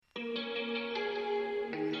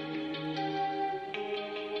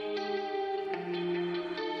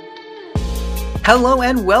Hello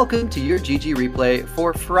and welcome to your GG Replay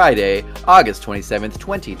for Friday, August 27th,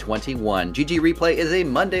 2021. GG Replay is a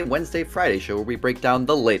Monday, Wednesday, Friday show where we break down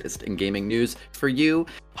the latest in gaming news for you,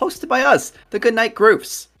 hosted by us, the Goodnight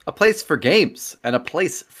Groofs, a place for games and a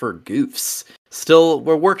place for goofs. Still,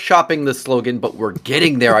 we're workshopping the slogan, but we're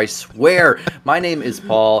getting there, I swear. My name is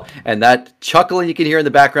Paul, and that chuckling you can hear in the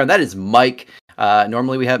background, that is Mike.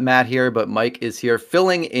 Normally we have Matt here, but Mike is here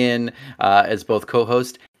filling in as both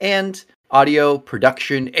co-host and audio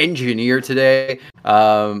production engineer today.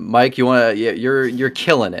 Mike, you're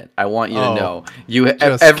killing it. I want you to know you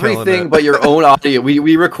have everything but your own audio.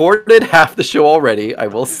 We recorded half the show already, I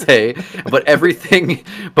will say, but everything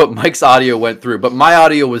but Mike's audio went through. But my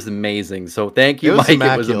audio was amazing, so thank you, Mike.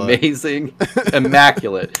 Immaculate. It was amazing,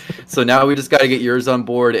 immaculate. So now we just got to get yours on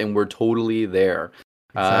board, and we're totally there.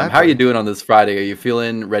 Exactly. How are you doing on this Friday? Are you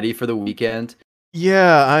feeling ready for the weekend?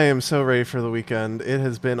 Yeah, I am so ready for the weekend. It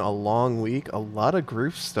has been a long week, a lot of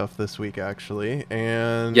Groof stuff this week actually,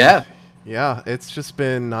 and yeah, it's just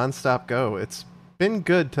been nonstop go. It's been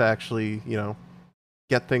good to actually,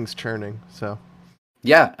 get things churning. So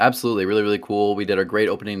yeah, absolutely, really, really cool. We did our great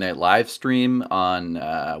opening night live stream on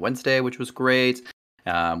Wednesday, which was great.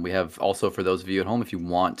 We have also, for those of you at home, if you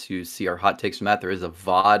want to see our hot takes from that, there is a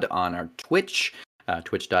VOD on our Twitch.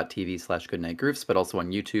 Twitch.tv/goodnightgroofs, but also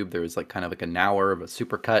on YouTube there was kind of an hour of a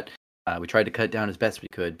supercut. We tried to cut it down as best we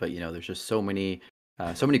could, but there's just so many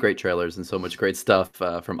great trailers and so much great stuff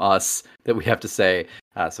from us that we have to say,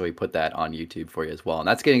 so we put that on YouTube for you as well, and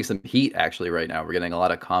that's getting some heat actually right now. We're getting a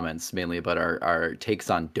lot of comments mainly about our takes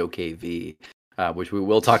on DokeV, which we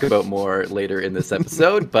will talk about more later in this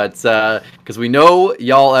episode, but because we know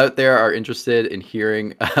y'all out there are interested in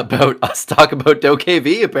hearing about us talk about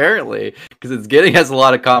DokeV, apparently, because it's getting us a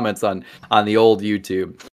lot of comments on the old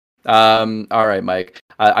YouTube. All right, Mike.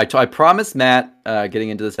 I promised Matt getting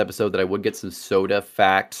into this episode that I would get some soda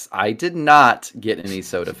facts. I did not get any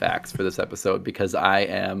soda facts for this episode because I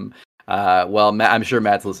am... Matt, I'm sure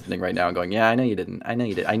Matt's listening right now and going, yeah, I know you didn't. I know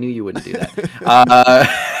you did. I knew you wouldn't do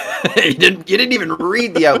that. You didn't even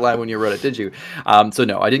read the outline when you wrote it, did you? So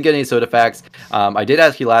no, I didn't get any soda facts. I did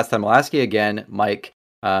ask you last time. I'll ask you again, Mike.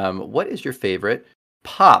 What is your favorite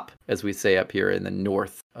pop, as we say up here in the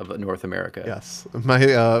north of North America? Yes,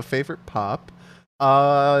 my favorite pop,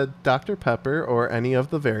 Dr. Pepper or any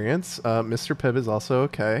of the variants. Mr. Pibb is also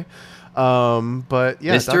okay. But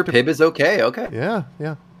yeah, Mr. Pibb is okay. Okay. Yeah.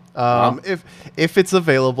 If it's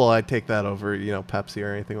available, I'd take that over, Pepsi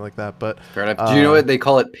or anything like that. But fair enough. Do you know what they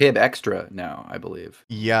call it? Pibb Extra now, I believe.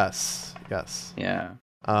 Yes. Yeah.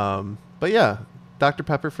 But yeah, Dr.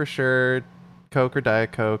 Pepper for sure. Coke or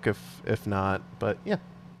Diet Coke if not. But yeah.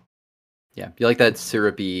 Yeah, you like that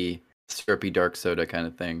syrupy dark soda kind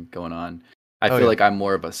of thing going on. I feel like I'm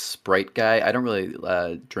more of a Sprite guy. I don't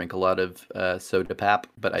really drink a lot of soda pop,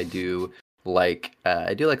 but I do like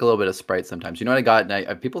a little bit of Sprite sometimes. You know what I got?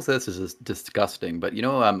 And people say this is just disgusting, but I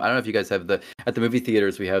don't know if you guys have at the movie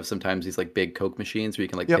theaters, we have sometimes these Big Coke machines where you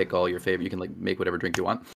can pick all your favorite. You can make whatever drink you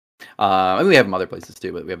want. I mean, we have them other places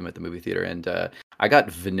too, but we have them at the movie theater. And I got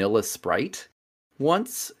vanilla Sprite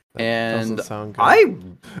once. And I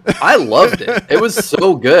loved it. It was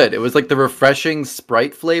so good. It was the refreshing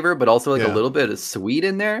Sprite flavor, but also a little bit of sweet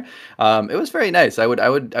in there. It was very nice. I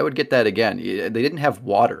would get that again. They didn't have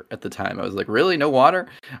water at the time. I was like, really, no water?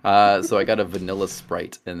 So I got a vanilla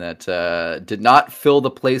Sprite, and that did not fill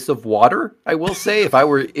the place of water. I will say, if I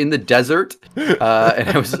were in the desert and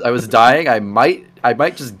I was dying, I might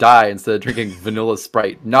just die instead of drinking vanilla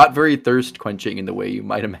Sprite. Not very thirst quenching in the way you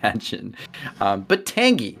might imagine, but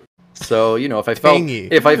tangy. So if I felt like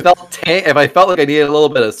I needed a little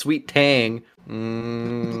bit of sweet tang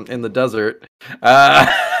in the desert. All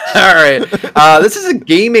right, this is a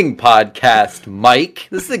gaming podcast, Mike.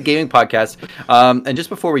 This is a gaming podcast, and just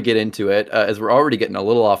before we get into it, as we're already getting a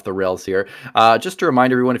little off the rails here, just to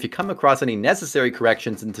remind everyone, if you come across any necessary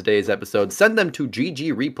corrections in today's episode, send them to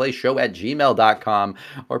ggreplayshow@gmail.com,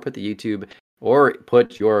 or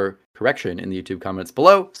put your correction in the YouTube comments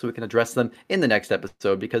below so we can address them in the next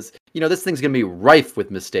episode, because this thing's gonna be rife with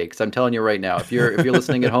mistakes. I'm telling you right now. If you're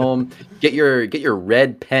listening at home, get your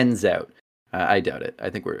red pens out. I doubt it. I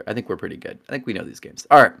think we're pretty good. I think we know these games.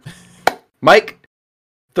 All right, Mike,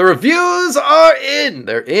 the reviews are in.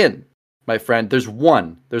 They're in, my friend. There's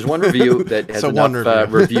one review that has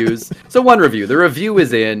enough reviews. So one review. The review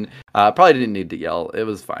is in. Probably didn't need to yell. It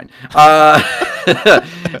was fine.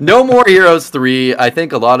 No More Heroes 3. I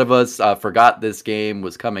think a lot of us forgot this game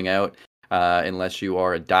was coming out, unless you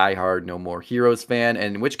are a diehard No More Heroes fan,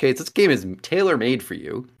 and in which case this game is tailor-made for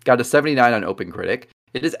you. Got a 79 on OpenCritic.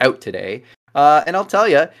 It is out today. And I'll tell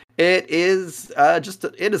you, It is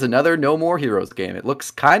it is another No More Heroes game. It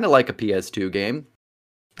looks kind of like a PS2 game.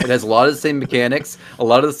 It has a lot of the same mechanics, a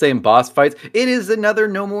lot of the same boss fights. It is another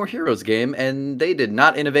No More Heroes game, and they did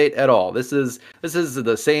not innovate at all. This is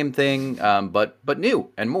the same thing, but new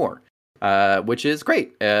and more, which is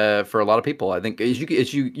great for a lot of people. I think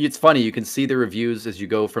it's funny. You can see the reviews as you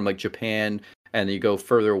go from like Japan and you go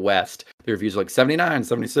further west. The reviews are like 79,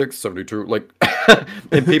 76, 72, like,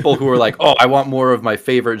 and people who are like, oh, I want more of my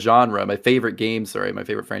favorite genre, my favorite game, my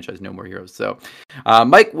favorite franchise, No More Heroes. So,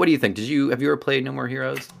 Mike, what do you think? Have you ever played No More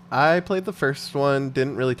Heroes? I played the first one,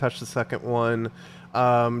 didn't really touch the second one.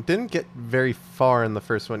 Didn't get very far in the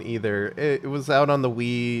first one either. It was out on the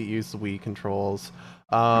Wii, used the Wii controls.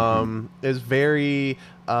 It was very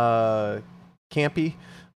campy.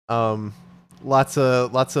 Lots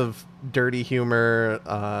of dirty humor.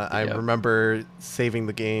 I remember saving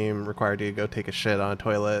the game, required to go take a shit on a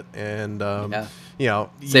toilet, and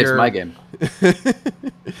saves my game.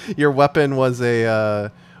 Your weapon was like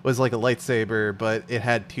a lightsaber, but it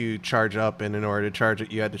had to charge up, and in order to charge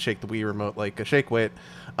it, you had to shake the Wii remote like a shake weight.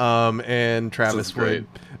 And Travis would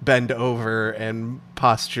bend over and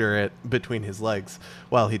posture it between his legs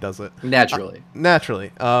while he does it. Naturally.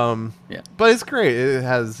 But it's great. It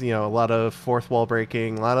has, a lot of fourth wall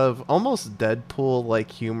breaking, a lot of almost Deadpool-like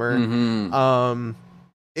humor.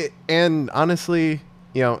 And honestly,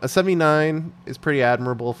 a 79 is pretty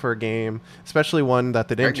admirable for a game, especially one that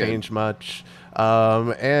they didn't change much.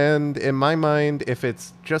 And in my mind, if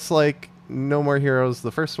it's just like No More Heroes,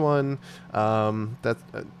 the first one, that's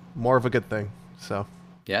more of a good thing. So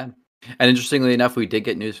yeah. And interestingly enough, we did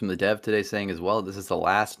get news from the dev today saying as well, this is the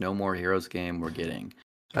last No More Heroes game we're getting.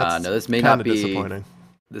 No, this may not be disappointing.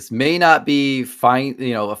 This may not be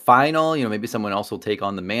a final. Maybe someone else will take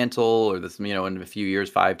on the mantle, or this, in a few years,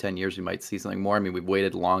 5-10 years, we might see something more. I mean, we've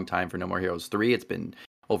waited a long time for No More Heroes 3. It's been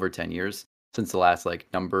over 10 years since the last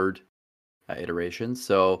numbered iteration.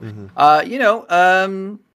 So,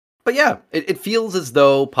 but yeah, it feels as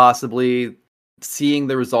though possibly seeing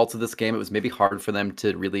the results of this game, it was maybe hard for them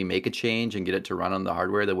to really make a change and get it to run on the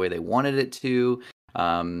hardware the way they wanted it to.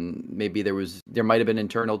 Maybe there might have been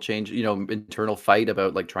internal change, internal fight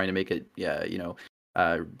about trying to make it,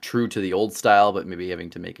 true to the old style, but maybe having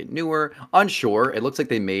to make it newer. Unsure. It looks like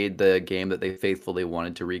they made the game that they faithfully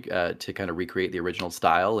wanted to kind of recreate the original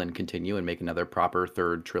style and continue and make another proper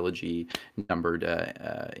third trilogy numbered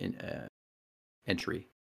entry.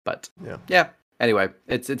 But yeah. Anyway,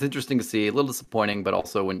 it's interesting to see. A little disappointing, but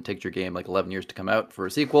also when it takes your game 11 years to come out for a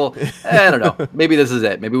sequel, I don't know. Maybe this is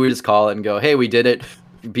it. Maybe we just call it and go, hey, we did it.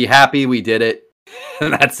 Be happy we did it.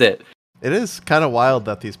 And that's it. It is kind of wild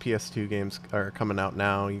that these PS2 games are coming out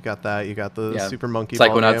now. You got that. You got the Super Monkey Ball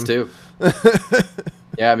Psychonauts game. 2.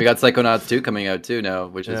 Yeah, we got Psychonauts 2 coming out too now,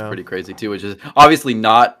 which is pretty crazy too, which is obviously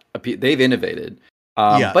not they've innovated.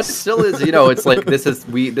 But it still is, it's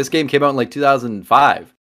this game came out in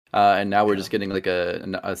 2005. And now we're just getting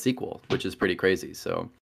a sequel, which is pretty crazy. So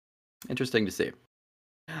interesting to see.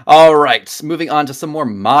 All right, moving on to some more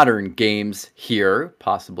modern games here,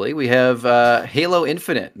 possibly. We have Halo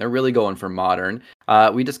Infinite. They're really going for modern.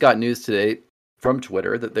 We just got news today from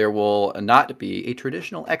Twitter that there will not be a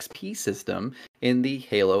traditional XP system in the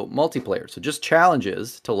Halo multiplayer. So just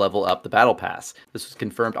challenges to level up the Battle Pass. This was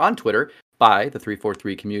confirmed on Twitter by the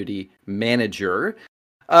 343 community manager.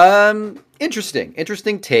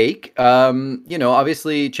 Interesting take.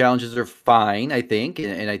 Obviously challenges are fine, I think.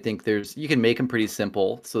 And I think you can make them pretty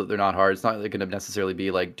simple so that they're not hard. It's not going to necessarily be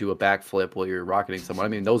do a backflip while you're rocketing someone. I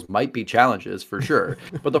mean, those might be challenges for sure,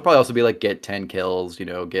 but they'll probably also be get 10 kills,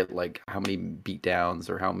 get how many beatdowns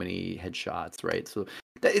or how many headshots, right? So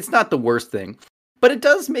it's not the worst thing, but it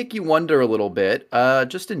does make you wonder a little bit,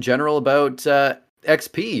 just in general about,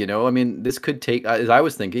 XP, I mean, this could take, as I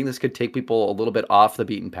was thinking, this could take people a little bit off the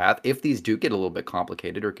beaten path. If these do get a little bit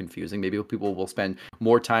complicated or confusing, maybe people will spend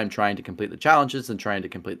more time trying to complete the challenges than trying to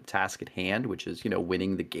complete the task at hand, which is,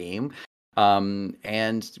 winning the game.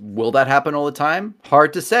 And will that happen all the time?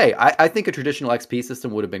 Hard to say. I think a traditional XP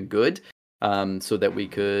system would have been good, so that we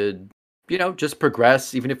could, just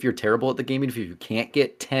progress, even if you're terrible at the game, even if you can't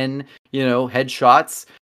get 10, headshots.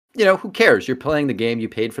 Who cares? You're playing the game. You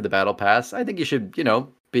paid for the battle pass. I think you should,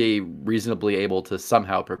 be reasonably able to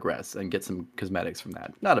somehow progress and get some cosmetics from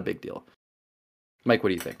that. Not a big deal. Mike, what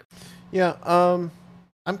do you think? Yeah, I'm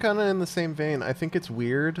kind of in the same vein. I think it's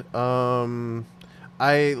weird.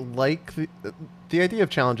 I like the idea of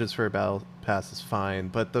challenges for a battle pass is fine,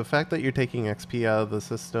 but the fact that you're taking XP out of the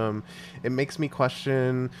system, it makes me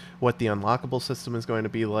question what the unlockable system is going to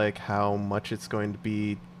be like, how much it's going to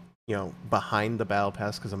be behind the battle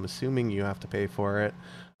pass, because I'm assuming you have to pay for it.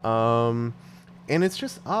 and it's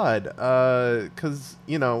just odd, because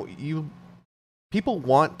people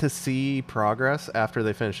want to see progress after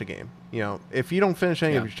they finish a game. If you don't finish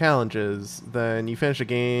any of your challenges, then you finish a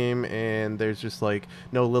game and there's just like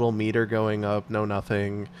no little meter going up, no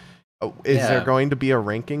nothing. Is there going to be a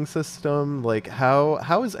ranking system? Like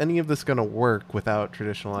how is any of this going to work without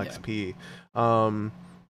traditional XP?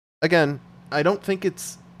 Again, I don't think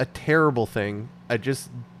it's a terrible thing. I just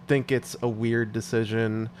think it's a weird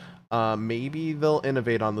decision. Maybe they'll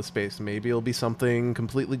innovate on the space. Maybe it'll be something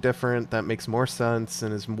completely different that makes more sense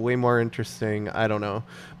and is way more interesting. I don't know.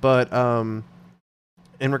 But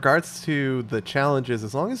in regards to the challenges,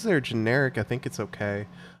 as long as they're generic, I think it's okay.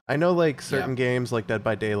 I know like certain games like Dead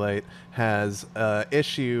by Daylight has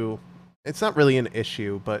issue. It's not really an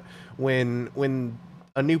issue, but when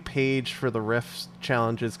a new page for the Rift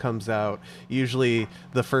challenges comes out, usually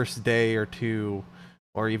the first day or two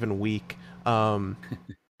or even week,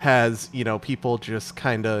 has people just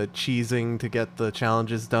kind of cheesing to get the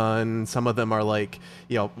challenges done. Some of them are like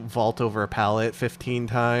vault over a pallet 15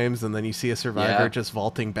 times, and then you see a survivor just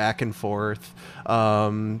vaulting back and forth.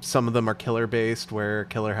 Some of them are killer based, where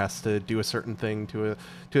killer has to do a certain thing to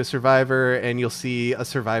a survivor, and you'll see a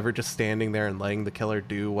survivor just standing there and letting the killer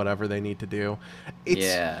do whatever they need to do.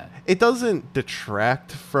 It doesn't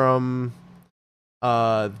detract from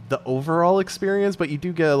the overall experience, but you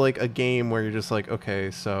do get like a game where you're just like,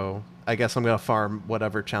 okay, so I guess I'm gonna farm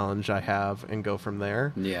whatever challenge I have and go from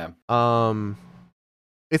there.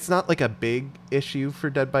 It's not like a big issue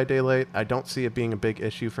for Dead by Daylight. I don't see it being a big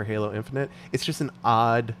issue for Halo Infinite. It's just an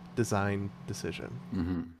odd design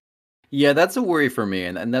decision. Yeah, that's a worry for me,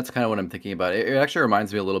 and that's kind of what I'm thinking about. It actually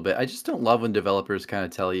reminds me a little bit. I just don't love when developers kind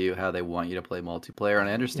of tell you how they want you to play multiplayer, and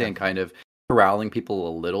I understand kind of corralling people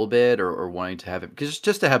a little bit or wanting to have it, because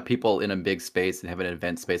just to have people in a big space and have an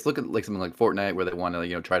event space. Look at like something like Fortnite, where they want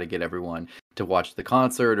to try to get everyone to watch the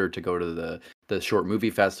concert or to go to the short movie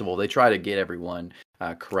festival. They try to get everyone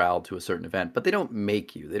corralled to a certain event, but they don't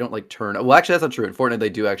make you. They don't like turn. Well, actually, that's not true. In Fortnite, they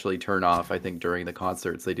do actually turn off. I think during the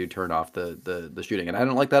concerts, they do turn off the shooting, and I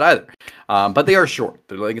don't like that either. But they are short.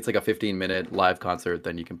 They're like, it's like a 15-minute live concert,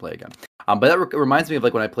 then you can play again. But that reminds me of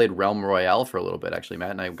like when I played Realm Royale for a little bit. Actually,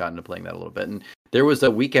 Matt and I have gotten to playing that a little bit, and there was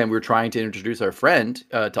a weekend we were trying to introduce our friend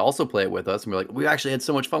to also play it with us, and we're like, we actually had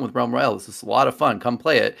so much fun with Realm Royale. This is a lot of fun. Come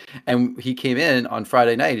play it. And he came in on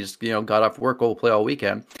Friday night. He just got off work. We'll play all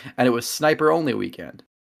weekend, and it was sniper only weekend.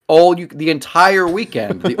 The entire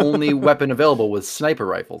weekend, the only weapon available was sniper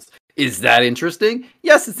rifles. Is that interesting?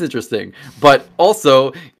 Yes, it's interesting. But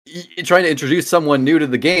also, trying to introduce someone new to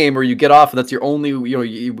the game, or you get off and that's your only,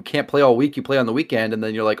 you can't play all week, you play on the weekend, and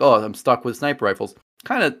then you're like, oh, I'm stuck with sniper rifles.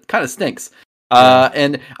 Kind of stinks.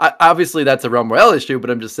 And obviously that's a Realm Royale issue, but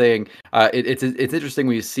I'm just saying it's interesting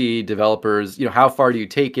when you see developers, how far do you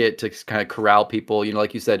take it to kind of corral people?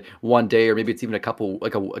 Like you said, one day, or maybe it's even a couple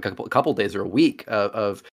days or a week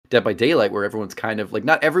of Dead by Daylight, where everyone's kind of like,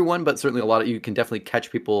 not everyone, but certainly a lot of, you can definitely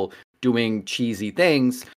catch people doing cheesy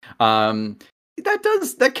things.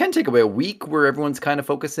 That can take away a week where everyone's kind of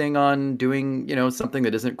focusing on doing, something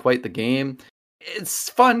that isn't quite the game. It's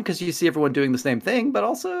fun because you see everyone doing the same thing, but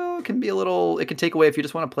also it can take away if you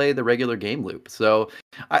just want to play the regular game loop. So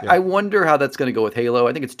I wonder how that's going to go with Halo.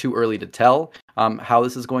 I think it's too early to tell how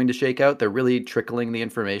this is going to shake out. They're really trickling the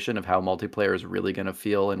information of how multiplayer is really going to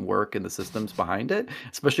feel and work in the systems behind it,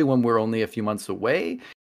 especially when we're only a few months away.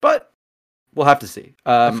 But we'll have to see.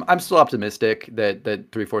 I'm still optimistic that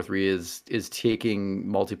 343 is taking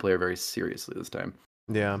multiplayer very seriously this time.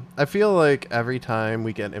 Yeah, I feel like every time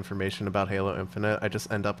we get information about Halo Infinite, I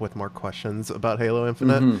just end up with more questions about Halo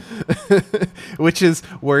Infinite, which is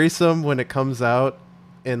worrisome when it comes out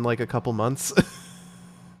in like a couple months.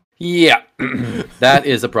 Yeah, that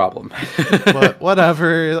is a problem. But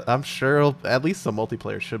whatever, I'm sure at least the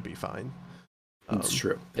multiplayer should be fine. It's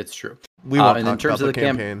true. We won't talk about the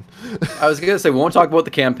campaign. I was going to say, we won't talk about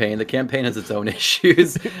the campaign. The campaign has its own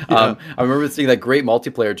issues. I remember seeing that great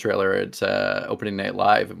multiplayer trailer at Opening Night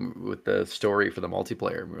Live with the story for the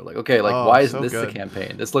multiplayer. And we were like, okay, why isn't this the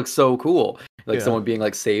campaign? This looks so cool. Someone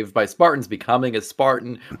being saved by Spartans, becoming a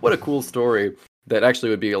Spartan. What a cool story. That actually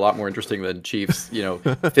would be a lot more interesting than Chief's,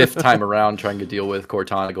 fifth time around trying to deal with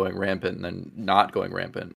Cortana going rampant and then not going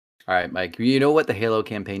rampant. All right, Mike, you know what the Halo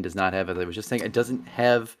campaign does not have? As I was just saying, it doesn't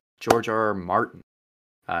have George R.R. Martin.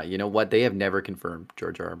 You know what? They have never confirmed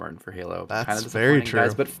George R.R. Martin for Halo. That's kind of very true.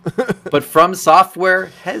 Guys, but From Software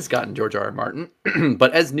has gotten George R.R. Martin.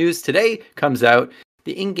 But as news today comes out,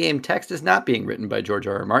 the in-game text is not being written by George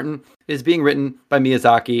R.R. Martin. It is being written by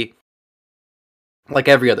Miyazaki. like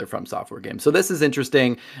every other From Software game. So this is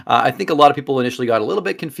interesting. I think a lot of people initially got a little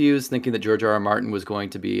bit confused, thinking that George R. R. Martin was going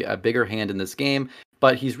to be a bigger hand in this game,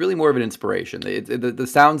 but he's really more of an inspiration. The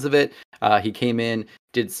sounds of it, he came in,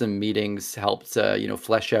 did some meetings, helped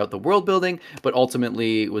flesh out the world building, but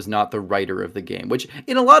ultimately was not the writer of the game, which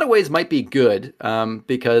in a lot of ways might be good,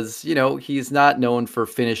 because he's not known for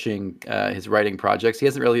finishing his writing projects. He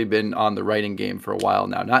hasn't really been on the writing game for a while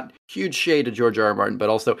now. Not huge shade to George R. R. Martin, but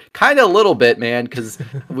also kind of a little bit, man, because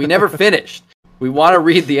we never finished. We want to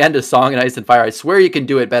read the end of Song and Ice and Fire. I swear you can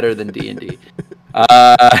do it better than D&D.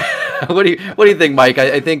 What do you think, Mike?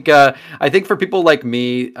 I think for people like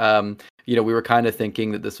me, we were kind of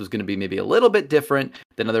thinking that this was going to be maybe a little bit different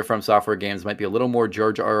than other From Software games. Might be a little more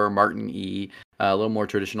George R. R. Martin-y, a little more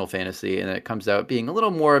traditional fantasy, and it comes out being a little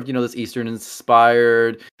more of this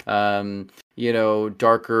Eastern-inspired,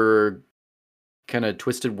 darker, kind of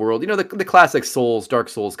twisted world. The classic Dark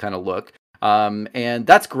Souls kind of look. And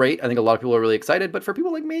that's great. I think a lot of people are really excited, but for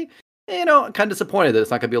people like me, kind of disappointed that it's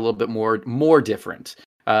not going to be a little bit more different.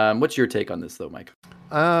 What's your take on this, though, Mike?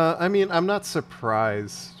 I'm not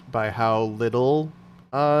surprised by how little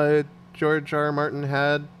George R. R. Martin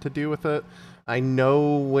had to do with it. I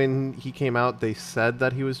know when he came out, they said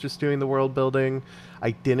that he was just doing the world building.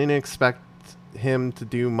 I didn't expect him to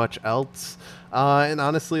do much else. And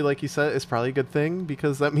honestly, like you said, it's probably a good thing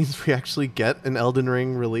because that means we actually get an Elden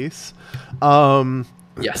Ring release.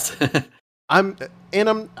 Yes. I'm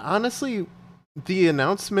honestly, the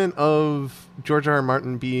announcement of George R. R.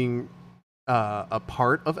 Martin being a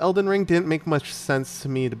part of Elden Ring didn't make much sense to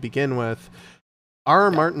me to begin with. R.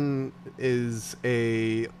 R. Martin is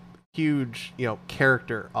a huge,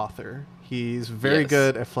 character author. He's very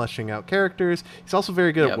good at fleshing out characters. He's also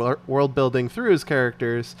very good at world building through his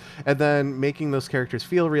characters, and then making those characters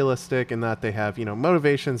feel realistic and that they have,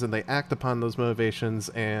 motivations, and they act upon those motivations,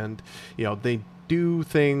 and they do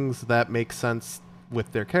things that make sense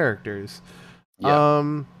with their characters.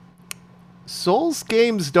 Yep. Souls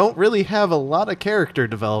games don't really have a lot of character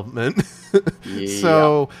development.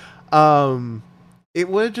 So it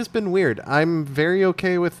would have just been weird. I'm very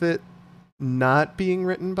okay with it not being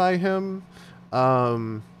written by him.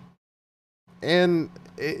 And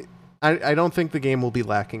I don't think the game will be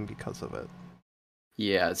lacking because of it.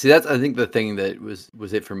 Yeah, see, that's I think the thing that was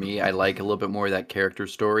it for me. I like a little bit more of that character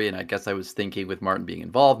story, and I guess I was thinking with Martin being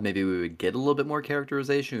involved, maybe we would get a little bit more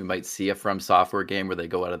characterization. We might see a From Software game where they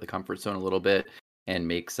go out of the comfort zone a little bit and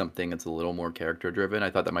make something that's a little more character driven. I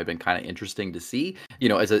thought that might have been kind of interesting to see,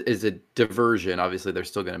 as a diversion. Obviously, they're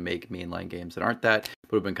still going to make mainline games that aren't that, but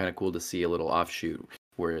it would have been kind of cool to see a little offshoot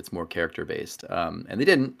where it's more character based. And they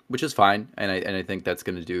didn't, which is fine. And I think that's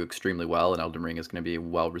going to do extremely well, and Elden Ring is going to be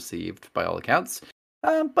well received by all accounts.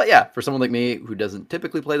 But yeah, for someone like me who doesn't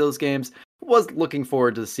typically play those games, was looking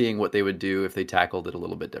forward to seeing what they would do if they tackled it a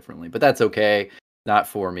little bit differently. But that's okay. Not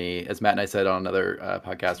for me. As Matt and I said on another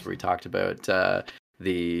podcast where we talked about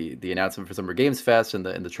the announcement for Summer Games Fest and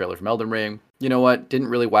the trailer from Elden Ring, you know what? Didn't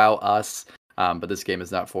really wow us. But this game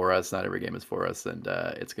is not for us. Not every game is for us, and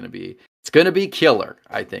it's gonna be killer.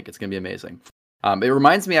 I think it's gonna be amazing. It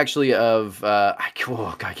reminds me actually of I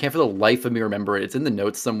can't for the life of me remember it. It's in the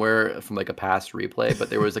notes somewhere from like a past replay, but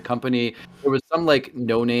there was some like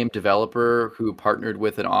no-name developer who partnered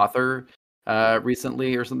with an author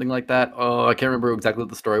recently or something like that. Oh, I can't remember exactly what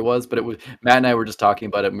the story was, but it was Matt and I were just talking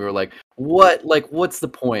about it, and we were like, what's the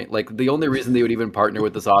point? Like, the only reason they would even partner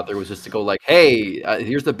with this author was just to go like, hey,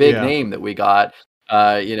 here's the big name that we got.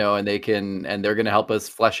 And they're going to help us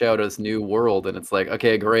flesh out this new world. And it's like,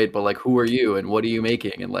 okay, great. But like, who are you and what are you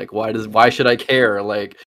making? And like, why should I care?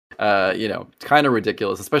 Like, it's kind of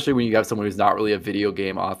ridiculous, especially when you have someone who's not really a video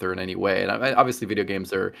game author in any way. And obviously video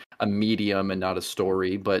games are a medium and not a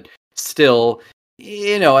story, but still,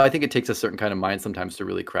 I think it takes a certain kind of mind sometimes to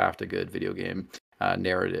really craft a good video game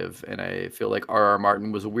narrative. And I feel like R.R.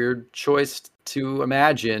 Martin was a weird choice to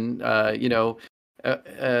imagine,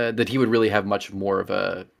 that he would really have much more of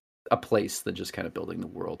a place than just kind of building the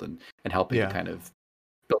world and helping to kind of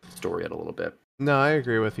build the story out a little bit. No, I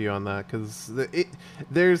agree with you on that, because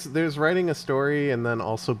there's writing a story and then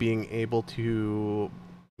also being able to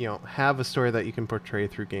have a story that you can portray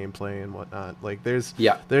through gameplay and whatnot. Like there's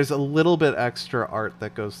a little bit extra art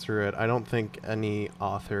that goes through it. I don't think any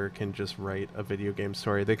author can just write a video game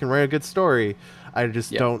story. They can write a good story. I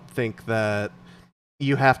just don't think that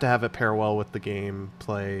you have to have it pair well with the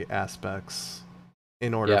gameplay aspects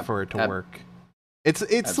in order for it to work.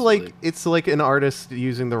 It's like an artist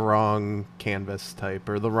using the wrong canvas type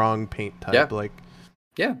or the wrong paint type.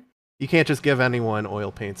 You can't just give anyone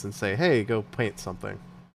oil paints and say, "Hey, go paint something."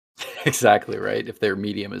 Exactly right. If their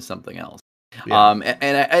medium is something else. Yeah.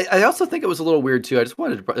 And I also think it was a little weird too. I just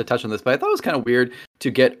wanted to touch on this, but I thought it was kind of weird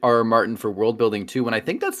to get R. Martin for world building too. When I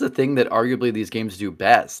think that's the thing that arguably these games do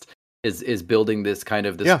best is building this kind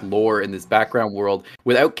of this lore in this background world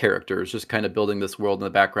without characters, just kind of building this world in the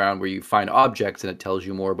background where you find objects and it tells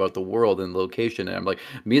you more about the world and the location. And I'm like,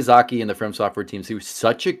 Miyazaki and the From Software teams do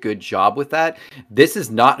such a good job with that. This is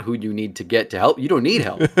not who you need to get to help. You don't need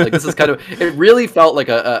help. Like this is kind of, it really felt like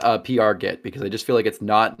a PR get, because I just feel like it's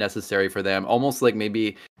not necessary for them. Almost like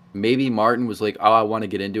maybe Martin was like, oh, I want to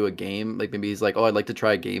get into a game. Like maybe he's like, oh, I'd like to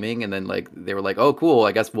try gaming. And then like they were like, oh, cool.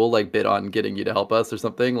 I guess we'll like bid on getting you to help us or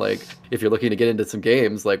something. Like if you're looking to get into some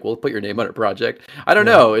games, like we'll put your name on a project. I don't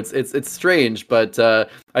know. It's strange, but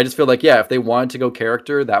I just feel like, if they wanted to go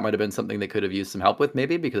character, that might have been something they could have used some help with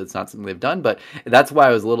maybe, because it's not something they've done. But that's why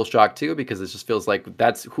I was a little shocked too, because it just feels like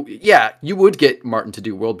that's who, you would get Martin to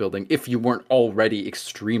do world building if you weren't already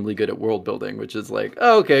extremely good at world building, which is like,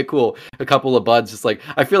 oh, okay, cool. A couple of buds, just like,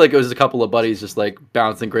 I feel like it was a couple of buddies just like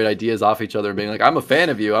bouncing great ideas off each other and being like, I'm a fan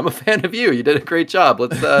of you. You did a great job.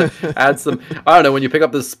 Let's add some, I don't know, when you pick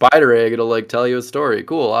up this spider egg, it'll like tell you a story.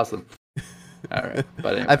 Cool. Awesome. All right.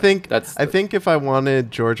 But anyway, I think if I wanted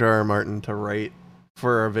George R. R. Martin to write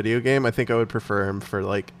for a video game, I think I would prefer him for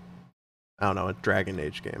like, I don't know, a Dragon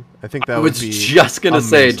Age game. I think that would be just going to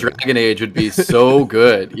say Dragon Age would be so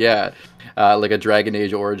good. Yeah. Like a Dragon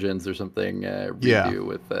Age Origins or something redo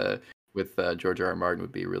with George R. R. Martin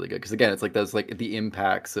would be really good, because again, it's like those like the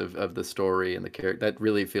impacts of the story and the character that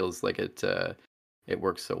really feels like it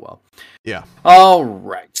works so well. Yeah. All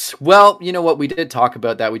right. Well, you know what? We did talk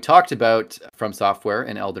about that. We talked about From Software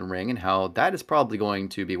and Elden Ring and how that is probably going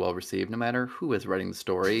to be well received no matter who is writing the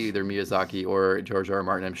story, either Miyazaki or George R. R.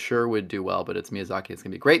 Martin. I'm sure would do well, but it's Miyazaki. It's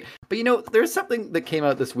going to be great. But you know, there's something that came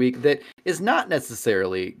out this week that is not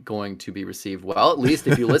necessarily going to be received well, at least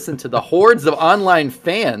if you listen to the hordes of online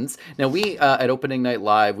fans. Now, we at Opening Night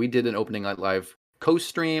Live, we did an Opening Night Live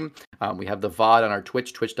co-stream. We have the VOD on our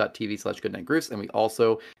Twitch, twitch.tv/goodnightgrooves, and we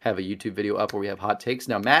also have a YouTube video up where we have hot takes.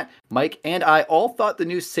 Now, Matt, Mike, and I all thought the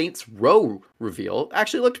new Saints Row reveal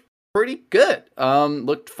actually looked pretty good.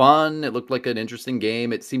 Looked fun. It looked like an interesting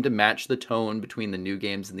game. It seemed to match the tone between the new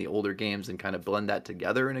games and the older games and kind of blend that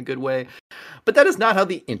together in a good way. But that is not how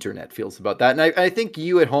the internet feels about that. And I think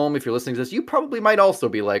you at home, if you're listening to this, you probably might also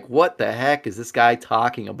be like, what the heck is this guy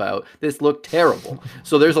talking about? This looked terrible.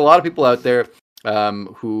 So there's a lot of people out there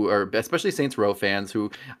who are, especially Saints Row fans, who,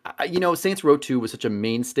 Saints Row 2 was such a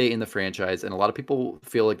mainstay in the franchise, and a lot of people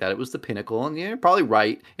feel like that it was the pinnacle, and you're probably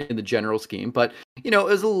right in the general scheme, but, it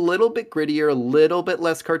was a little bit grittier, a little bit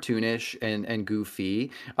less cartoonish and goofy.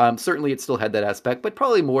 Certainly it still had that aspect, but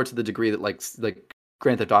probably more to the degree that like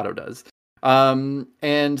Grand Theft Auto does.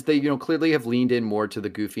 And they, clearly have leaned in more to the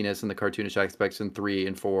goofiness and the cartoonish aspects in 3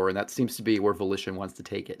 and 4, and that seems to be where Volition wants to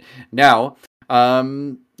take it. Now,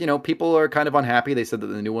 people are kind of unhappy. They said that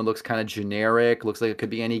the new one looks kind of generic, looks like it could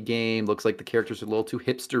be any game, looks like the characters are a little too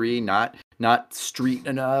hipstery, not street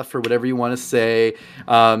enough, or whatever you want to say.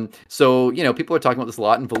 So, people are talking about this a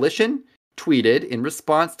lot, and Volition tweeted in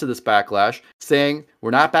response to this backlash saying,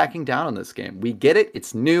 we're not backing down on this game. We get it.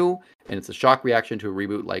 It's new, and it's a shock reaction to a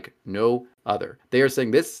reboot like no other. They are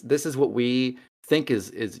saying this is what we think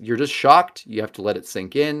is you're just shocked. You have to let it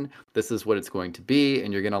sink in. This is what it's going to be,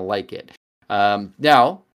 and you're going to like it.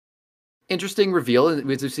 Now, interesting reveal, as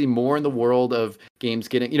we see more in the world of games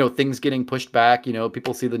getting, things getting pushed back.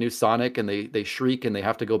 People see the new Sonic and they shriek and they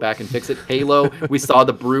have to go back and fix it. Halo, we saw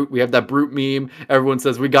the Brute. We have that Brute meme. Everyone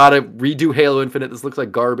says we gotta redo Halo Infinite. This looks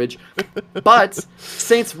like garbage. But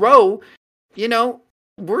Saints Row,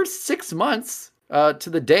 we're 6 months to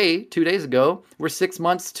the day, 2 days ago. We're 6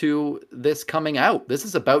 months to this coming out. This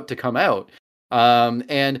is about to come out.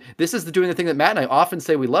 And this is doing the thing that Matt and I often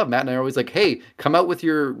say we love. Matt and I are always like, hey, come out with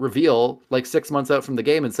your reveal like 6 months out from the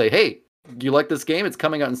game and say, hey, you like this game? It's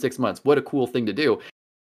coming out in 6 months. What a cool thing to do.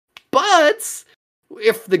 But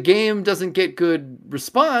if the game doesn't get good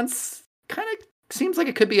response, kind of seems like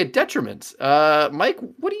it could be a detriment. Mike,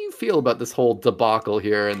 what do you feel about this whole debacle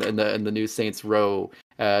here and the new Saints Row?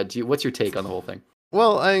 What's your take on the whole thing?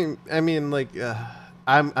 Well, I mean, like,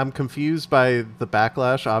 I'm confused by the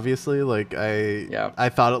backlash. Obviously, like I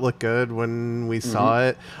thought it looked good when we saw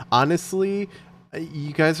it. Honestly,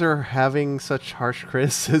 you guys are having such harsh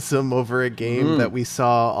criticism over a game that we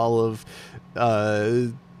saw all of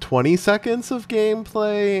 20 seconds of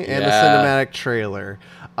gameplay and a cinematic trailer.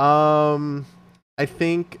 I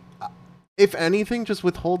think, if anything, just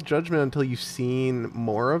withhold judgment until you've seen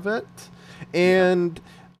more of it. And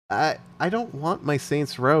I don't want my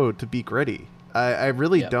Saints Row to be gritty. I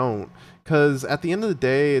really don't, because at the end of the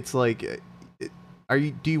day, it's like,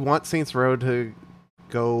 do you want Saints Row to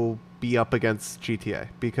go be up against GTA,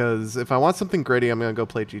 because if I want something gritty, I'm going to go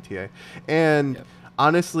play GTA. And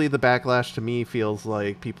honestly, the backlash to me feels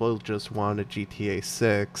like people just want a GTA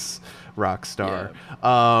 6 Rockstar.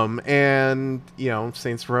 And,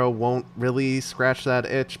 Saints Row won't really scratch that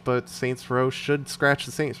itch, but Saints Row should scratch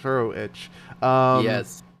the Saints Row itch.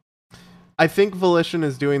 Yes. I think Volition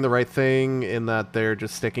is doing the right thing in that they're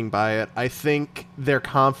just sticking by it. I think they're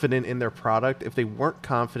confident in their product. If they weren't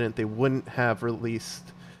confident, they wouldn't have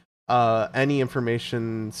released any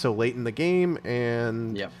information so late in the game.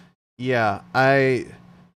 And I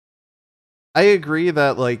agree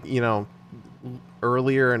that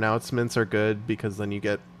earlier announcements are good, because then you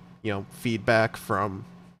get feedback from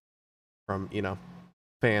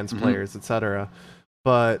fans, players, etc.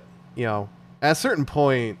 But at a certain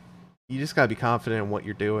point, you just gotta be confident in what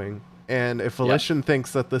you're doing. And if Volition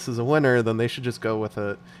thinks that this is a winner, then they should just go with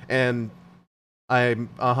it. And I'm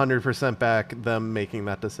 100% back them making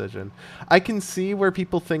that decision. I can see where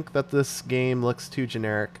people think that this game looks too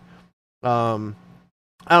generic. I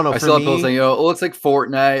don't know. I still have people saying, it looks like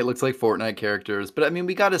Fortnite. It looks like Fortnite characters. But I mean,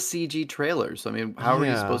 we got a CG trailer. So I mean, how are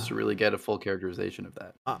you supposed to really get a full characterization of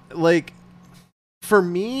that? For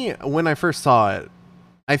me, when I first saw it,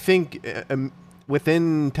 I think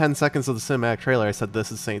within 10 seconds of the cinematic trailer, I said,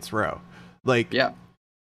 this is Saints Row.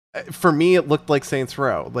 For me, it looked like Saints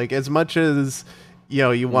Row. As much as,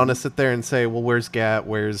 you want to sit there and say, well, where's GAT?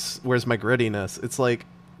 Where's my grittiness? It's like,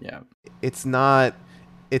 it's not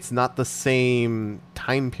the same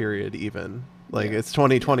time period even. It's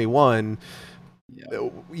 2021.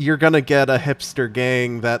 You're going to get a hipster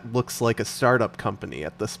gang that looks like a startup company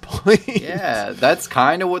at this point. Yeah, that's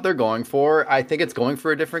kind of what they're going for. I think it's going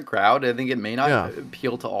for a different crowd. I think it may not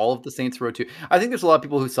appeal to all of the Saints Row 2. I think there's a lot of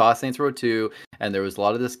people who saw Saints Row 2, and there was a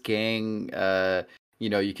lot of this gang,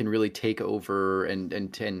 you can really take over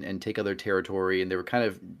and take other territory. And they were kind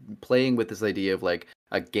of playing with this idea of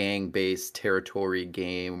a gang-based territory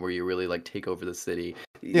game where you really take over the city.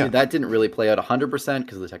 That didn't really play out 100%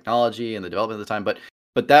 because of the technology and the development at the time, but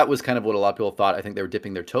that was kind of what a lot of people thought. I think they were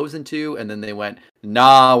dipping their toes into, and then they went,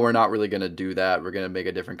 nah, we're not really going to do that. We're going to make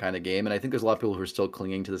a different kind of game. And I think there's a lot of people who are still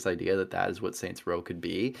clinging to this idea that is what Saints Row could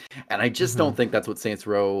be. And I just don't think that's what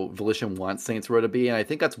Volition wants Saints Row to be. And I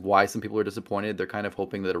think that's why some people are disappointed. They're kind of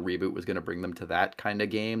hoping that a reboot was going to bring them to that kind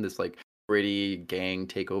of game, this gritty gang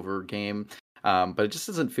takeover game. But it just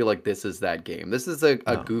doesn't feel like this is that game. This is a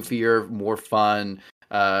goofier, more fun,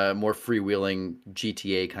 more freewheeling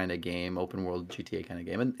GTA kind of game, open world GTA kind of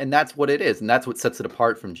game. And that's what it is. And that's what sets it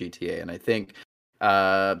apart from GTA. And I think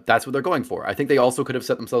that's what they're going for. I think they also could have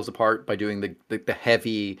set themselves apart by doing the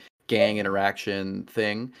heavy gang interaction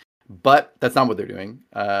thing. But that's not what they're doing.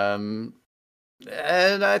 And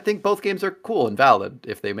I think both games are cool and valid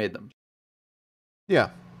if they made them.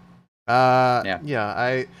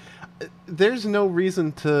 There's no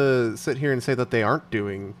reason to sit here and say that they aren't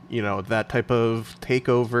doing, that type of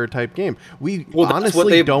takeover type game. We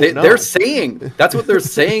honestly don't know. They're saying that's what they're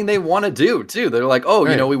saying they want to do too. They're like,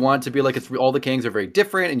 we want it to be like all the gangs are very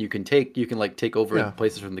different, and you can take over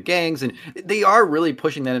places from the gangs, and they are really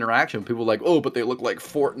pushing that interaction. People are like, but they look like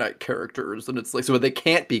Fortnite characters, and it's so they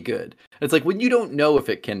can't be good. It's when you don't know if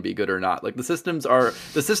it can be good or not. The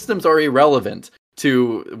systems are irrelevant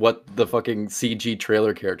to what the fucking CG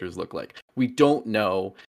trailer characters look like. We don't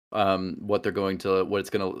know what it's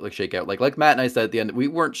gonna shake out. Like Matt and I said at the end, we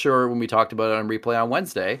weren't sure when we talked about it on Replay on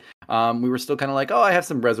Wednesday. We were still kind of like, I have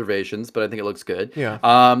some reservations, but I think it looks good.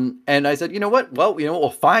 And I said, you know what? Well, we'll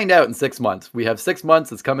find out in 6 months. We have 6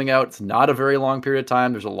 months. It's coming out. It's not a very long period of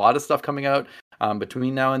time. There's a lot of stuff coming out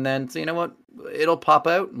between now and then. So you know what? It'll pop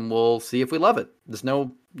out, and we'll see if we love it. There's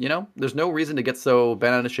no reason to get so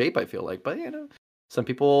bent out of shape, I feel like. But some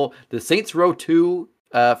people, the Saints Row 2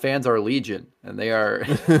 fans are legion, and they are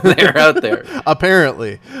out there.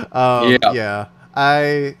 Apparently.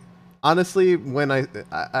 I honestly, when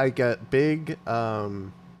I get big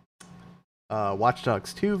Watch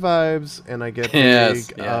Dogs 2 vibes, and I get big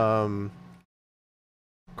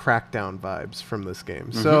Crackdown vibes from this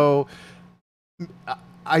game. So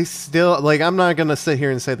I still I'm not gonna sit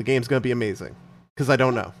here and say the game's gonna be amazing, because I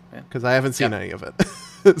don't know, because I haven't seen any of it.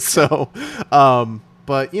 So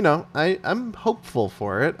but I'm hopeful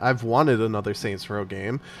for it. I've wanted another Saints Row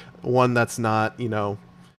game, one that's not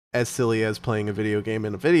as silly as playing a video game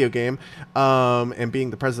in a video game, and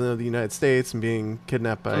being the president of the United States and being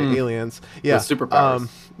kidnapped by aliens. With superpowers.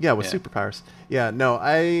 Superpowers.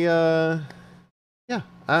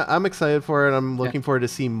 I'm excited for it. I'm looking forward to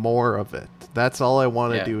see more of it. That's all I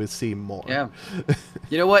want to do, is see more.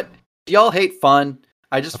 You know what? Do y'all hate fun?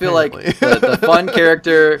 I just feel like the fun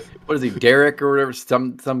character, what is he, Derek or whatever,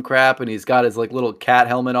 some crap, and he's got his like little cat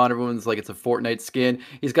helmet on. Everyone's like, it's a Fortnite skin.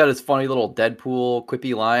 He's got his funny little Deadpool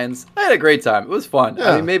quippy lines. I had a great time. It was fun.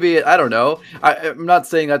 Yeah. I mean, maybe I don't know. I'm not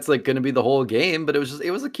saying that's like going to be the whole game, but it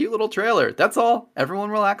was a cute little trailer. That's all. Everyone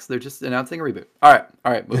relax. They're just announcing a reboot. All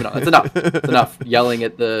right, moving on. That's enough. That's enough yelling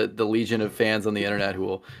at the legion of fans on the internet who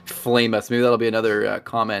will flame us. Maybe that'll be another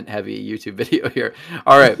comment heavy YouTube video here.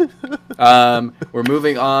 All right. We're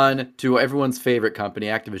moving on to everyone's favorite company,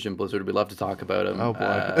 Activision Blizzard. We'd love to talk about them. Oh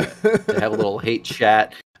boy. To have a little hate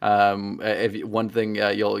chat. One thing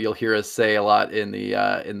you'll hear us say a lot in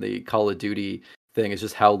the Call of Duty thing is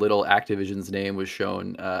just how little Activision's name was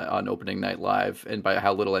shown on opening night live, and by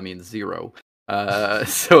how little I mean zero.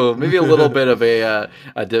 So maybe a little bit of a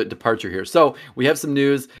departure here. So we have some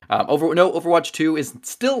news. Overwatch 2 is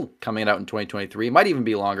still coming out in 2023. It might even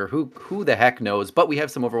be longer. Who the heck knows? But we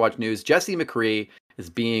have some Overwatch news. Jesse McCree is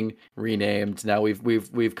being renamed. Now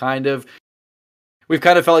we've kind of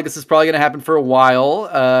felt like this is probably going to happen for a while.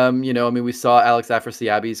 We saw Alex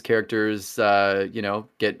Afrasiabi's characters,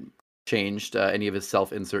 get changed. Any of his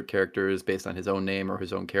self-insert characters based on his own name or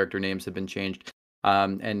his own character names have been changed.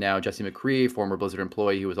 And now Jesse McCree, former Blizzard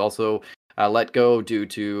employee who was also let go due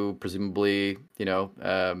to presumably,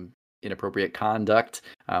 inappropriate conduct.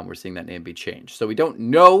 We're seeing that name be changed. So we don't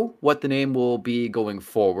know what the name will be going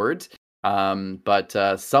forward,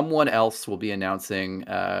 but someone else will be announcing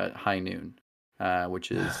High Noon. Which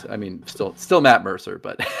is, I mean, still Matt Mercer,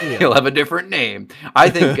 but he'll have a different name. I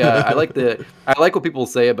think I like what people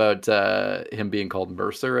say about him being called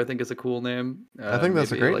Mercer. I think is a cool name. I think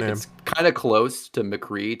that's a great name. It's kind of close to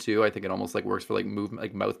McCree too. I think it almost like works for like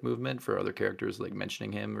mouth movement for other characters, like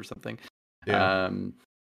mentioning him or something. Yeah.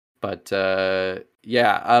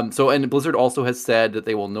 So and Blizzard also has said that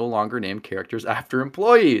they will no longer name characters after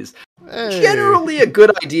employees. Hey. Generally a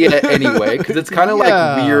good idea anyway, because it's kind of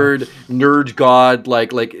like weird nerd god, like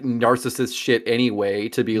narcissist shit anyway,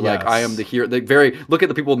 to be like, I am the hero. Like look at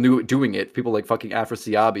the people doing it. People like fucking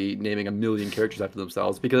Afrasiabi naming 1 million characters after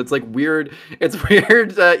themselves, because it's like weird. It's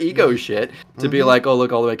weird ego shit to be like, oh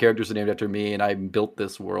look, all of my characters are named after me and I built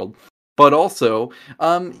this world. But also,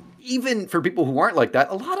 even for people who aren't like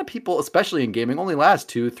that, a lot of people, especially in gaming, only last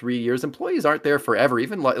 2-3 years. Employees aren't there forever.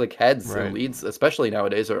 Even like heads and leads, especially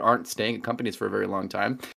nowadays, aren't staying at companies for a very long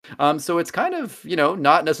time. So it's kind of,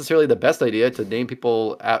 not necessarily the best idea to name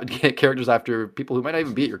characters after people who might not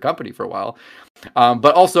even be at your company for a while.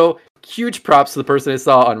 But also, huge props to the person I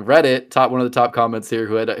saw on Reddit, one of the top comments here,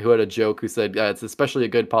 who had a joke, who said it's especially a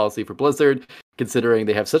good policy for Blizzard, considering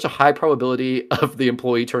they have such a high probability of the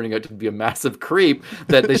employee turning out to be a massive creep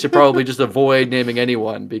that they should probably just avoid naming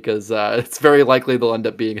anyone, because it's very likely they'll end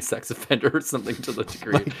up being a sex offender or something to the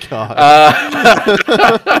degree. My God.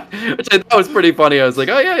 Which I thought was pretty funny. I was like,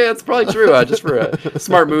 oh yeah, it's probably true. Just for a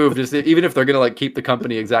smart move, just even if they're gonna like keep the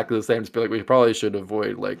company exactly the same, just be like, we probably should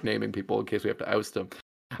avoid like naming people in case we have to oust them.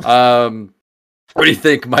 What do you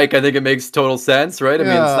think, Mike? I think it makes total sense, right? I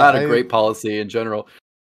mean, it's not a great policy in general.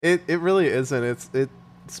 It really isn't. It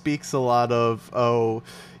speaks a lot of,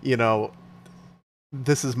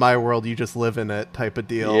 this is my world, you just live in it type of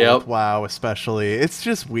deal. Yep. With WoW especially. It's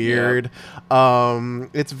just weird. Yep.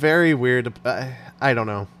 It's very weird. I don't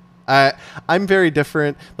know. I'm very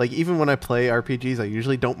different. Like, even when I play RPGs, I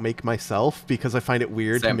usually don't make myself because I find it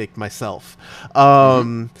weird to make myself.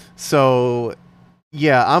 So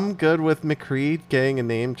yeah, I'm good with McCree getting a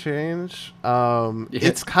name change.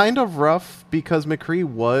 It's kind of rough because McCree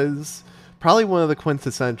was probably one of the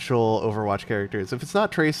quintessential Overwatch characters. If it's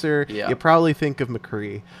not Tracer, you probably think of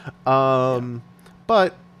McCree.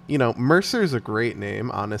 But, Mercer's a great name,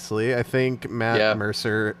 honestly. I think Matt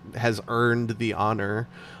Mercer has earned the honor.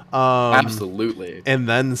 Absolutely. And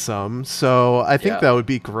then some. So I think that would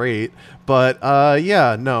be great. But,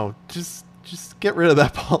 just get rid of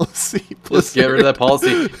that policy. Just get rid of that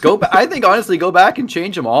policy. I think honestly, go back and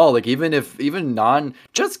change them all. Like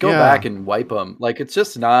just go back and wipe them. Like it's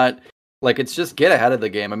just get ahead of the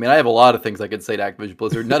game. I mean, I have a lot of things I could say to Activision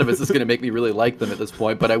Blizzard. None of it's just going to make me really like them at this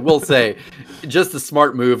point. But I will say, just a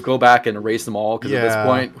smart move. Go back and erase them all, because at this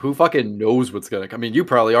point, who fucking knows what's going to come? I mean, you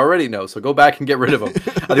probably already know. So go back and get rid of them.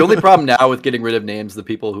 The only problem now with getting rid of names, the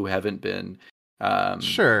people who haven't been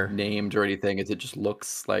named or anything, is it just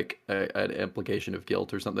looks like an implication of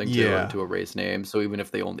guilt or something to erase names. So even if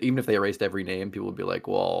they erased every name, people would be like,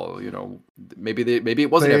 well, maybe it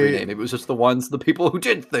wasn't every name, maybe it was just the people who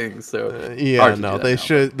did things. So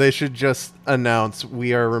they should just announce,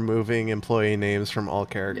 we are removing employee names from all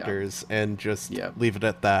characters and just leave it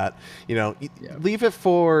at that. Leave it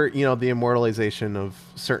for the immortalization of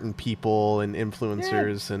certain people and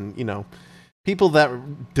influencers and people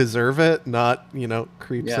that deserve it, not, you know,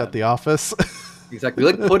 creeps at the office. Exactly,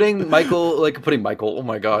 like putting Michael. Oh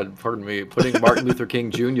my God, pardon me. Putting Martin Luther